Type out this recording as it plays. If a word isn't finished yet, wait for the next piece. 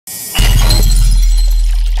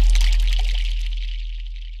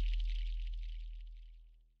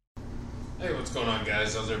What's going on,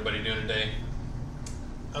 guys? How's everybody doing today?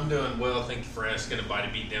 I'm doing well. Thank you for asking. A body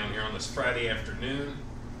beat down here on this Friday afternoon.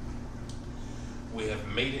 We have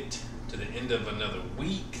made it to the end of another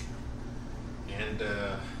week, and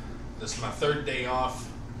this is my third day off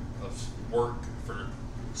of work for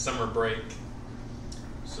summer break.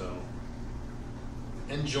 So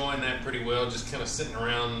enjoying that pretty well. Just kind of sitting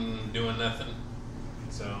around doing nothing.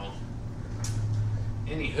 So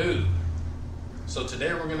anywho. So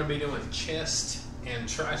today we're going to be doing chest and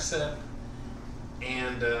tricep,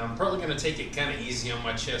 and I'm probably going to take it kind of easy on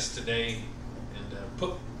my chest today, and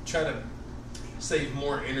try to save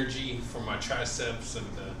more energy for my triceps, and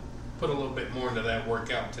put a little bit more into that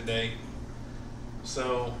workout today.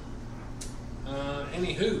 So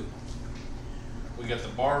anywho, we got the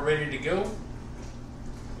bar ready to go.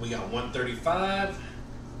 We got 135,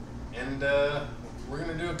 and we're going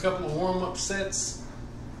to do a couple of warm-up sets.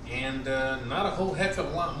 And not a whole heck of a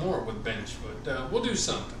lot more with bench, but we'll do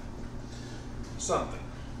something.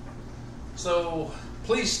 So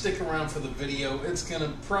please stick around for the video. It's going to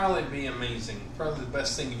probably be amazing. Probably the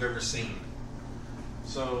best thing you've ever seen.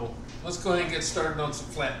 So let's go ahead and get started on some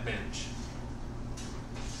flat bench.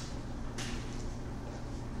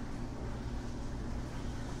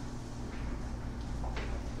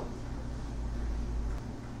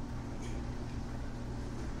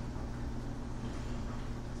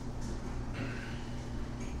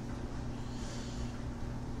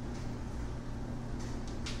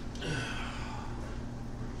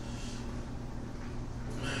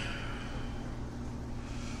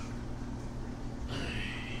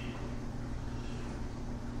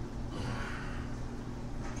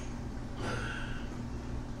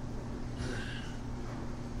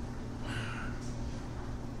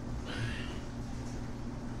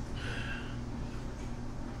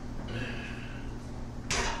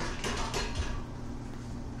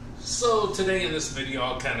 So today in this video,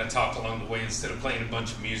 I'll kind of talk along the way instead of playing a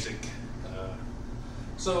bunch of music.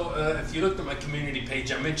 If you looked at my community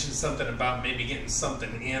page, I mentioned something about maybe getting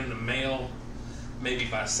something in the mail, maybe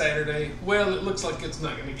by Saturday. Well, it looks like it's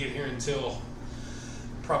not going to get here until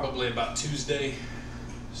probably about Tuesday.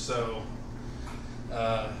 So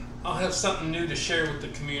I'll have something new to share with the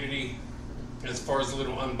community as far as a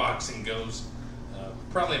little unboxing goes,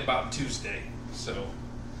 probably about Tuesday. So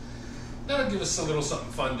that'll give us a little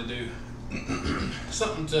something fun to do,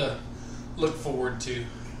 something to look forward to.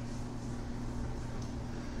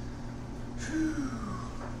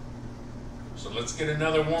 So let's get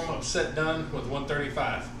another warm-up set done with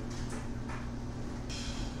 135.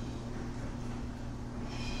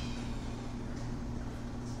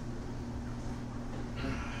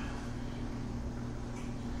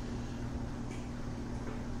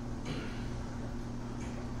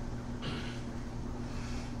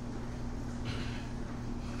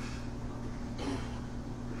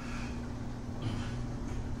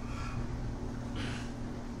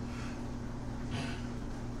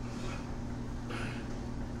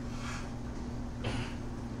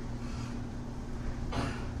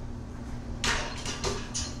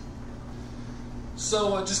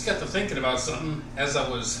 So I just got to thinking about something as I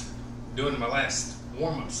was doing my last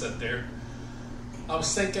warm-up set there. I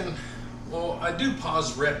was thinking, well, I do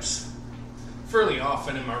pause reps fairly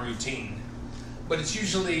often in my routine, but it's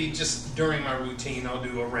usually just during my routine I'll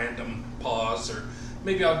do a random pause, or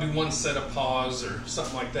maybe I'll do one set of pause or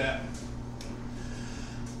something like that.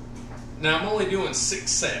 Now I'm only doing 6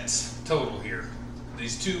 sets total here.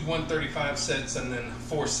 These 2 135 sets and then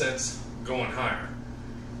 4 sets going higher.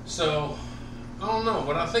 So I don't know.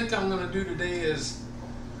 What I think I'm going to do today is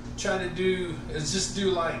just do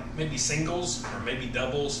like maybe singles or maybe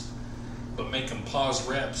doubles, but make them pause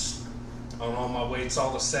reps on all my weights,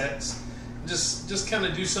 all the sets. Just kind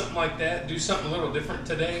of do something like that. Do something a little different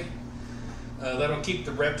today. That'll keep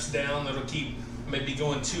the reps down. That'll keep maybe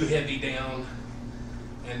going too heavy down,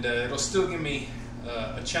 and it'll still give me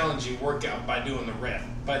a challenging workout by doing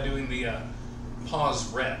the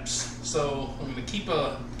pause reps. So I'm going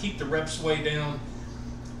to keep the reps way down,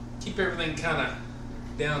 keep everything kind of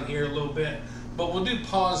down here a little bit, but we'll do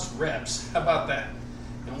pause reps. How about that?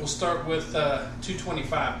 And we'll start with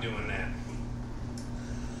 225 doing that.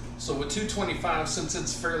 So with 225, since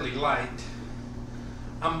it's fairly light,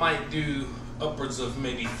 I might do upwards of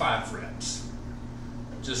maybe 5 reps,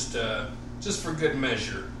 just for good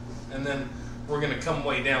measure, and then we're going to come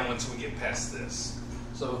way down once we get past this.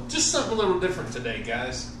 So just something a little different today,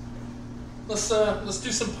 guys. Let's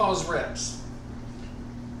do some pause reps.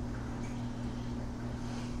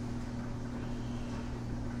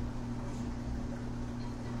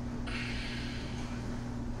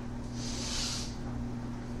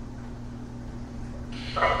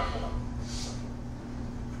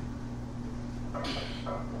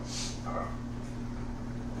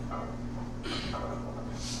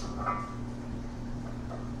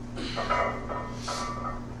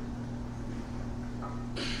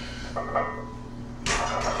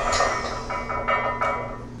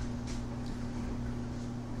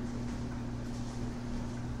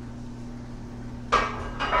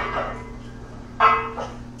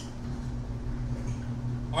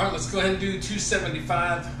 let's go ahead and do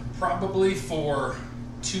 275, probably for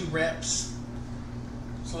 2 reps.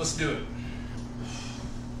 So let's do it.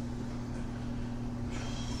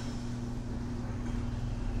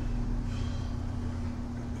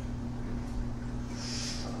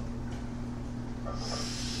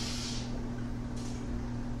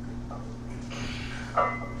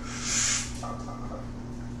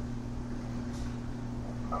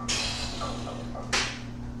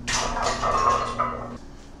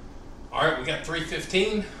 All right, we got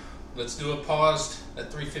 315. Let's do a paused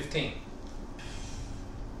at 315.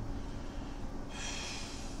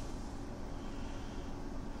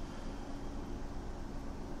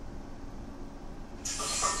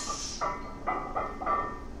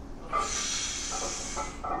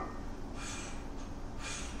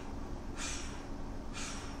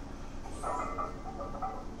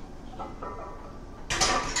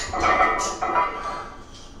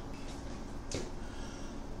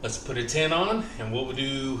 Let's put a 10 on and we'll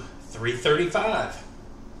do 335.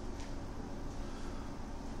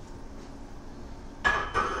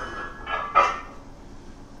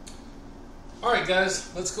 All right,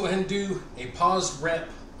 guys, let's go ahead and do a paused rep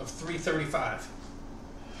of 335.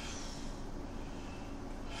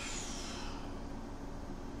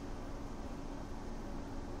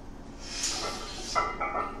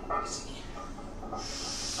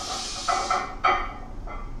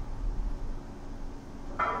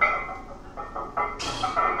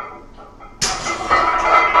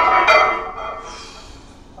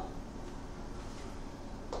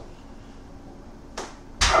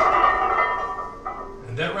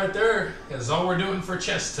 And that right there is all we're doing for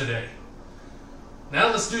chest today. Now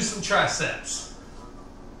let's do some triceps.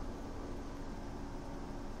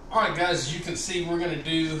 Alright guys, as you can see, we're going to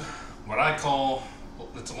do what I call,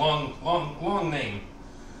 it's a long name,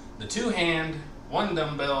 the 2-hand, 1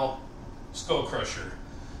 dumbbell skull crusher.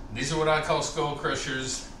 These are what I call skull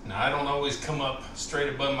crushers. Now I don't always come up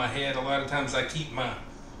straight above my head. A lot of times I keep my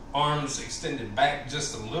arms extended back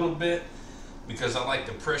just a little bit because I like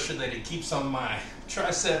the pressure that it keeps on my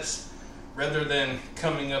triceps rather than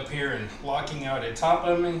coming up here and locking out at top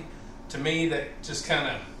of me. To me, that just kind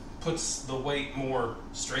of puts the weight more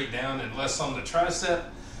straight down and less on the tricep.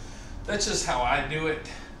 That's just how I do it.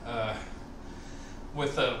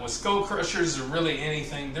 With skull crushers or really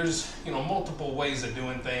anything, there's multiple ways of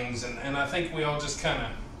doing things, and I think we all just kind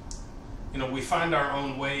of we find our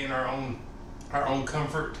own way and our own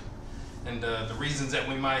comfort, and the reasons that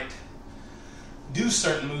we might do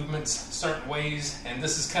certain movements certain ways, and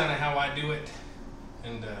this is kind of how I do it.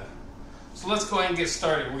 And so let's go ahead and get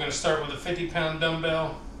started. We're going to start with a 50-pound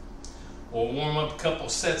dumbbell. We'll warm up a couple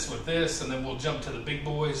sets with this, and then we'll jump to the big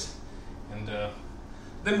boys, and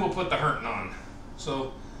then we'll put the hurting on.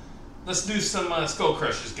 So let's do some skull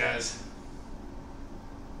crushers, guys.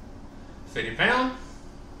 50 pound.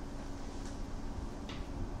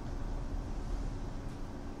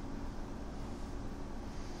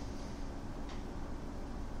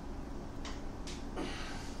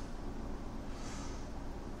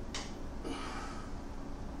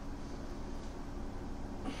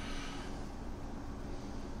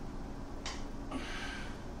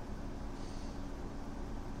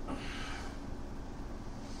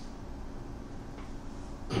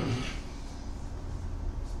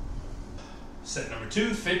 Set number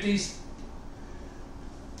 2, 50s.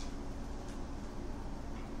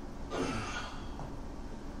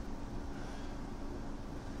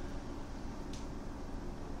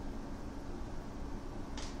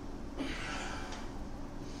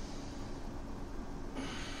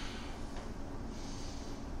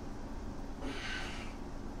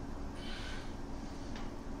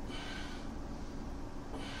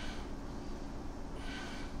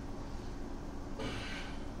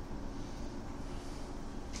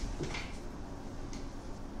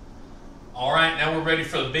 All right, now we're ready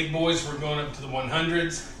for the big boys. We're going up to the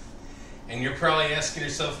 100s. And you're probably asking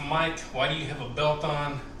yourself, Mike, why do you have a belt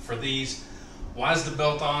on for these? Why is the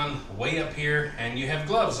belt on way up here and you have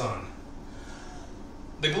gloves on?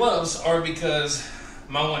 The gloves are because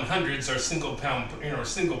my 100s are single pound,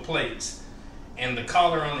 single plates. And the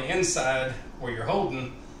collar on the inside where you're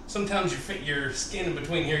holding, sometimes your skin in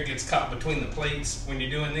between here gets caught between the plates when you're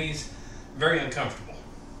doing these. Very uncomfortable.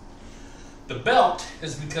 The belt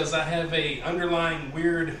is because I have a underlying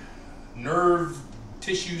weird nerve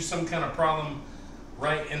tissue, some kind of problem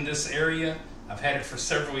right in this area. I've had it for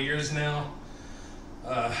several years now.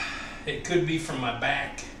 It could be from my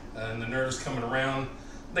back and the nerves coming around.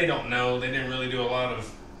 They don't know. They didn't really do a lot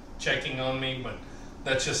of checking on me, but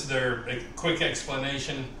that's just their quick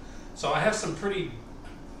explanation. So I have some pretty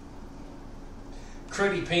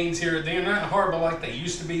cruddy pains here. They're not horrible like they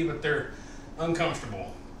used to be, but they're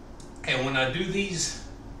uncomfortable. And when I do these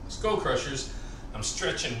SkullCrushers, I'm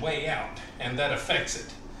stretching way out, and that affects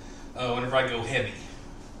it whenever I go heavy.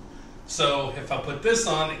 So if I put this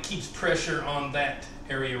on, it keeps pressure on that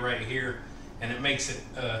area right here, and it makes it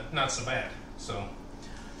not so bad. So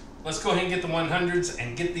let's go ahead and get the 100s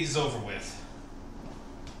and get these over with.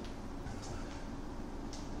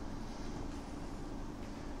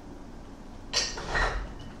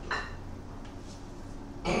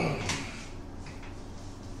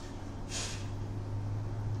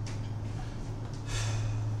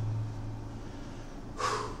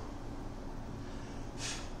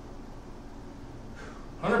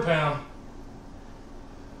 £100.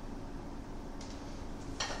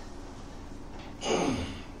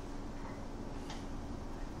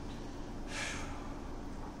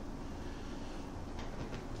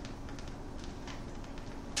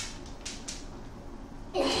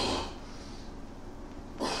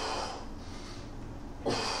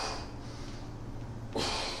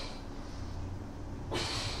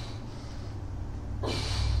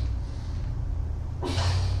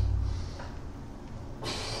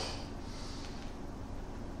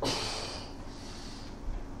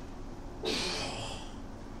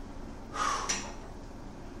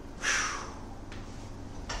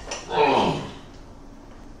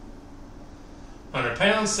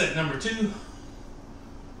 £100, set number 2.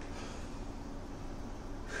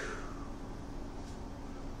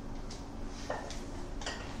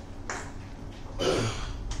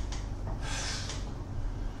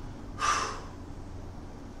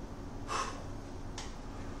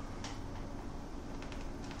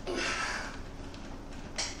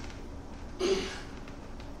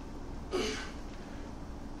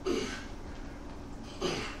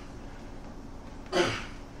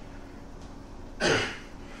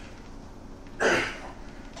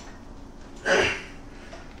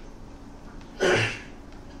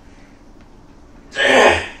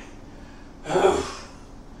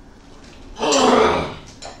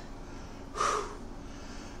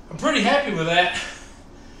 Pretty happy with that.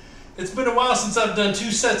 It's been a while since I've done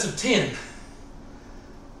 2 sets of 10.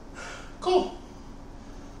 Cool.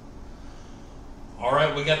 All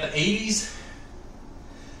right, we got the 80s.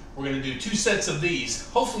 We're going to do 2 sets of these,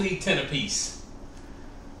 hopefully 10 apiece.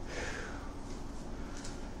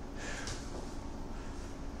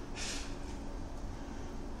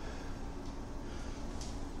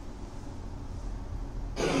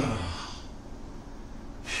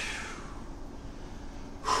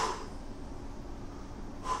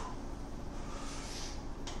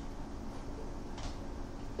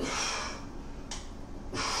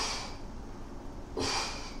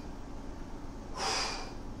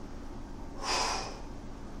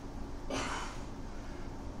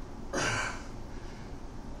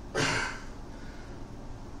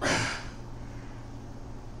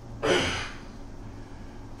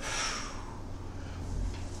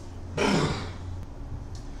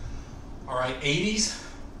 All right, 80s,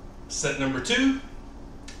 set number 2,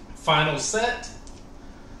 final set.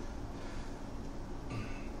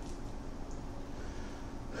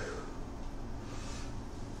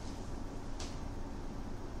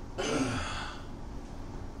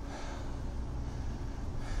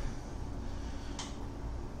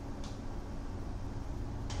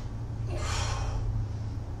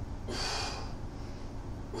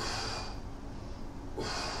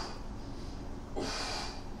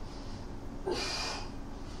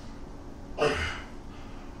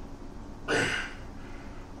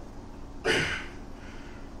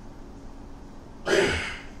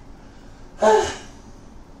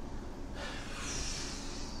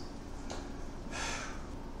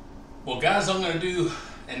 Well, guys, I'm going to do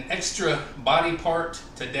an extra body part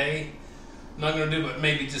today. I'm not going to do but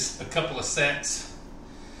maybe just a couple of sets.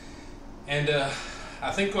 And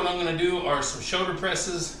I think what I'm going to do are some shoulder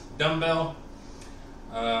presses, dumbbell.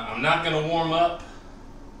 I'm not going to warm up.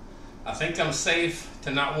 I think I'm safe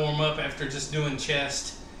to not warm up after just doing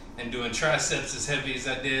chest and doing triceps as heavy as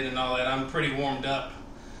I did and all that. I'm pretty warmed up.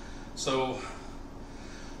 So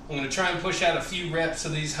I'm going to try and push out a few reps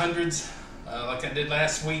of these 100s like I did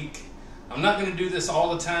last week. I'm not going to do this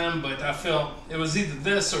all the time, but I felt it was either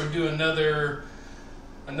this or do another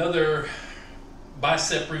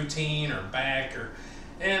bicep routine or back,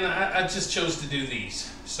 and I just chose to do these.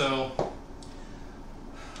 So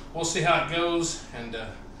we'll see how it goes, and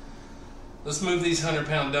let's move these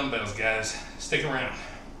 100-pound dumbbells, guys. Stick around.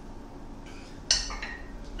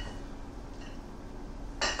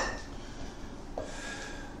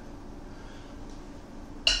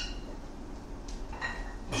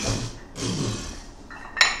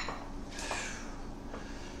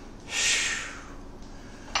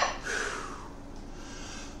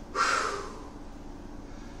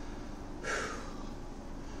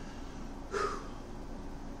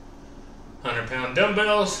 100-pound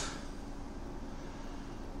dumbbells.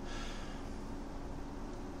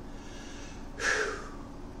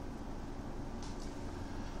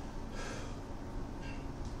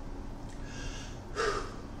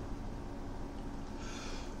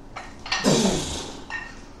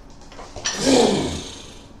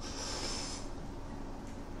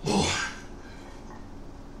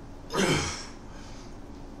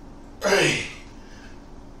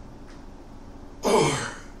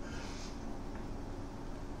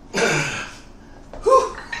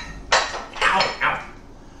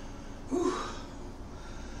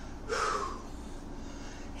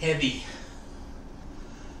 Heavy.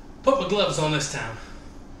 Put my gloves on this time.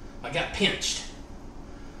 I got pinched.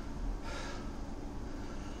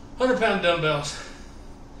 100-pound dumbbells.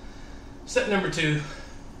 Set number 2.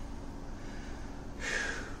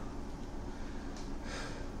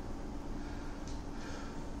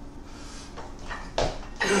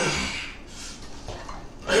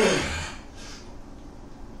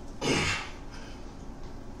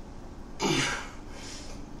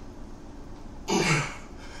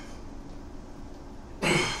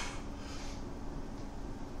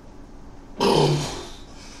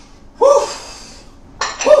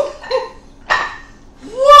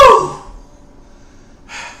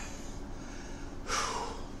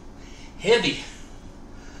 Heavy.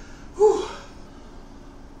 Whew.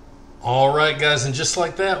 All right, guys, and just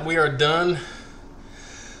like that, we are done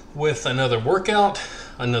with another workout,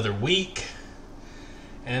 another week.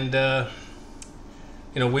 And,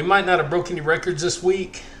 you know, we might not have broken any records this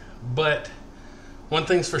week, but one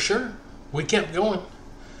thing's for sure, we kept going.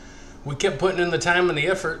 We kept putting in the time and the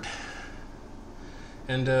effort.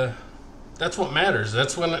 And that's what matters.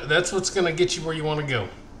 That's what's going to get you where you want to go.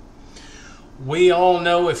 We all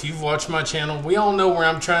know, if you've watched my channel, we all know where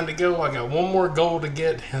I'm trying to go. I got one more goal to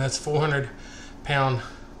get, and that's 400-pound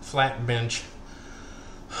flat bench.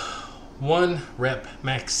 1 rep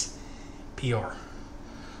max PR.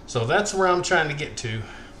 So that's where I'm trying to get to.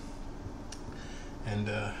 And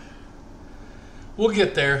we'll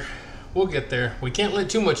get there. We'll get there. We can't let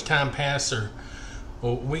too much time pass, or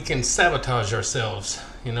we can sabotage ourselves.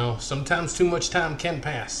 You know, sometimes too much time can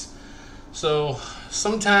pass. So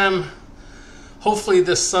sometime, hopefully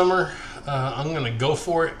this summer, I'm going to go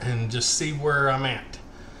for it and just see where I'm at.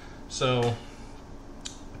 So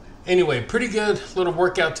anyway, pretty good little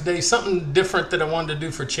workout today. Something different that I wanted to do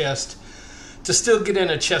for chest. To still get in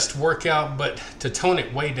a chest workout, but to tone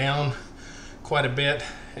it way down quite a bit.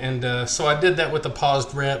 And so I did that with the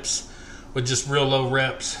paused reps, with just real low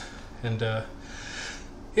reps. And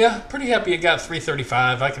yeah, pretty happy I got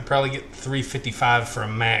 335. I could probably get 355 for a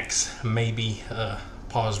max, maybe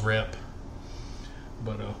pause rep.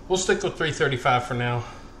 But we'll stick with 335 for now.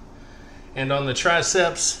 And on the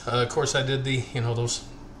triceps, of course, I did the, you know, those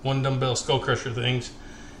 1 dumbbell skull crusher things,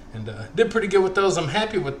 and did pretty good with those. I'm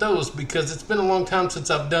happy with those because it's been a long time since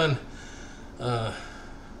I've done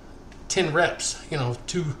 10 reps. You know,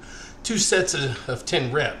 two sets of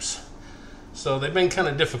 10 reps. So they've been kind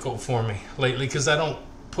of difficult for me lately because I don't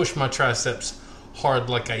push my triceps hard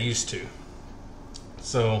like I used to.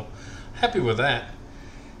 So happy with that.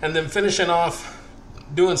 And then finishing off,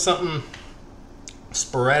 doing something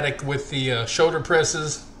sporadic with the shoulder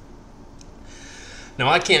presses. Now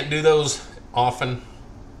I can't do those often.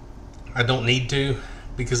 I don't need to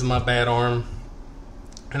because of my bad arm.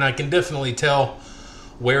 And I can definitely tell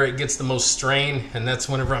where it gets the most strain, and that's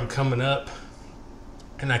whenever I'm coming up.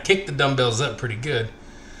 And I kick the dumbbells up pretty good.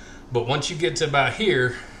 But once you get to about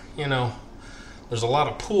here, you know, there's a lot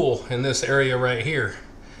of pull in this area right here.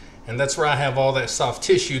 And that's where I have all that soft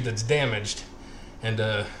tissue that's damaged.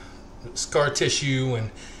 And scar tissue,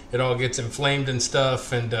 and it all gets inflamed and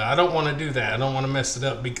stuff, and I don't want to do that. I don't want to mess it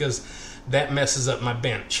up because that messes up my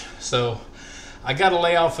bench. So I got to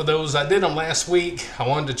lay off of those. I did them last week. I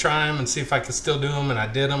wanted to try them and see if I could still do them, and I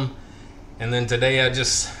did them. And then today I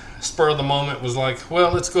just, spur of the moment, was like,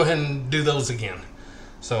 well, let's go ahead and do those again.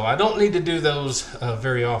 So I don't need to do those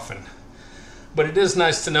very often. But it is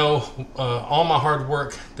nice to know all my hard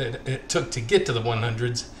work that it took to get to the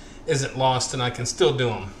 100s isn't lost, and I can still do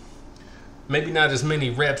them. Maybe not as many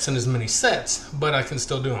reps and as many sets, but I can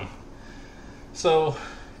still do them. So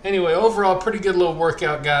anyway, overall, pretty good little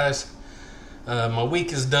workout, guys. My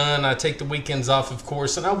week is done. I take the weekends off, of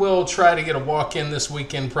course, and I will try to get a walk in this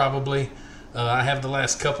weekend probably. I have the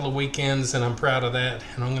last couple of weekends, and I'm proud of that.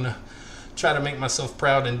 And I'm going to try to make myself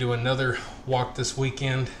proud and do another walk this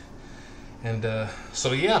weekend. And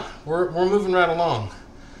so yeah, we're moving right along.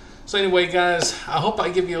 So anyway, guys, I hope I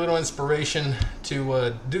give you a little inspiration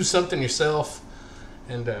to do something yourself,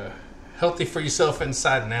 and healthy for yourself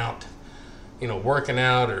inside and out. you know, working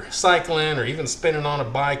out or cycling or even spinning on a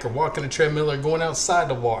bike or walking a treadmill or going outside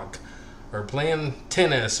to walk or playing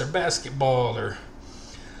tennis or basketball or,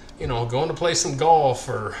 you know, going to play some golf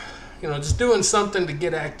or, you know, just doing something to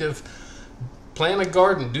get active. Plant a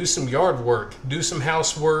garden, do some yard work, do some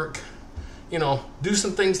housework, you know, do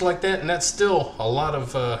some things like that, and that's still a lot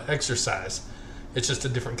of exercise. It's just a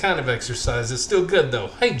different kind of exercise. It's still good though.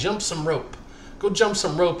 Hey, jump some rope. Go jump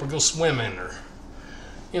some rope or go swimming or,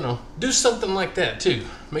 you know, do something like that too.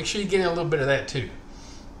 Make sure you get in a little bit of that too.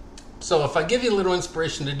 So if I give you a little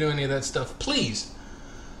inspiration to do any of that stuff, please,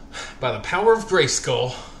 by the power of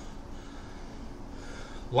Grayskull,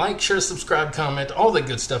 like, share, subscribe, comment, all that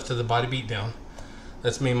good stuff to the Body Beatdown.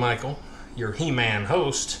 That's me, Michael, your He-Man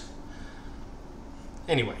host.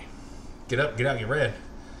 Anyway, get up, get out, get red.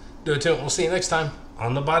 Do it to it. We'll see you next time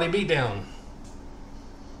on the Body Beatdown.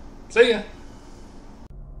 See ya.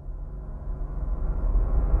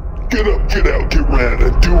 Get up, get out, get red,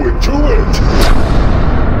 and do it to it!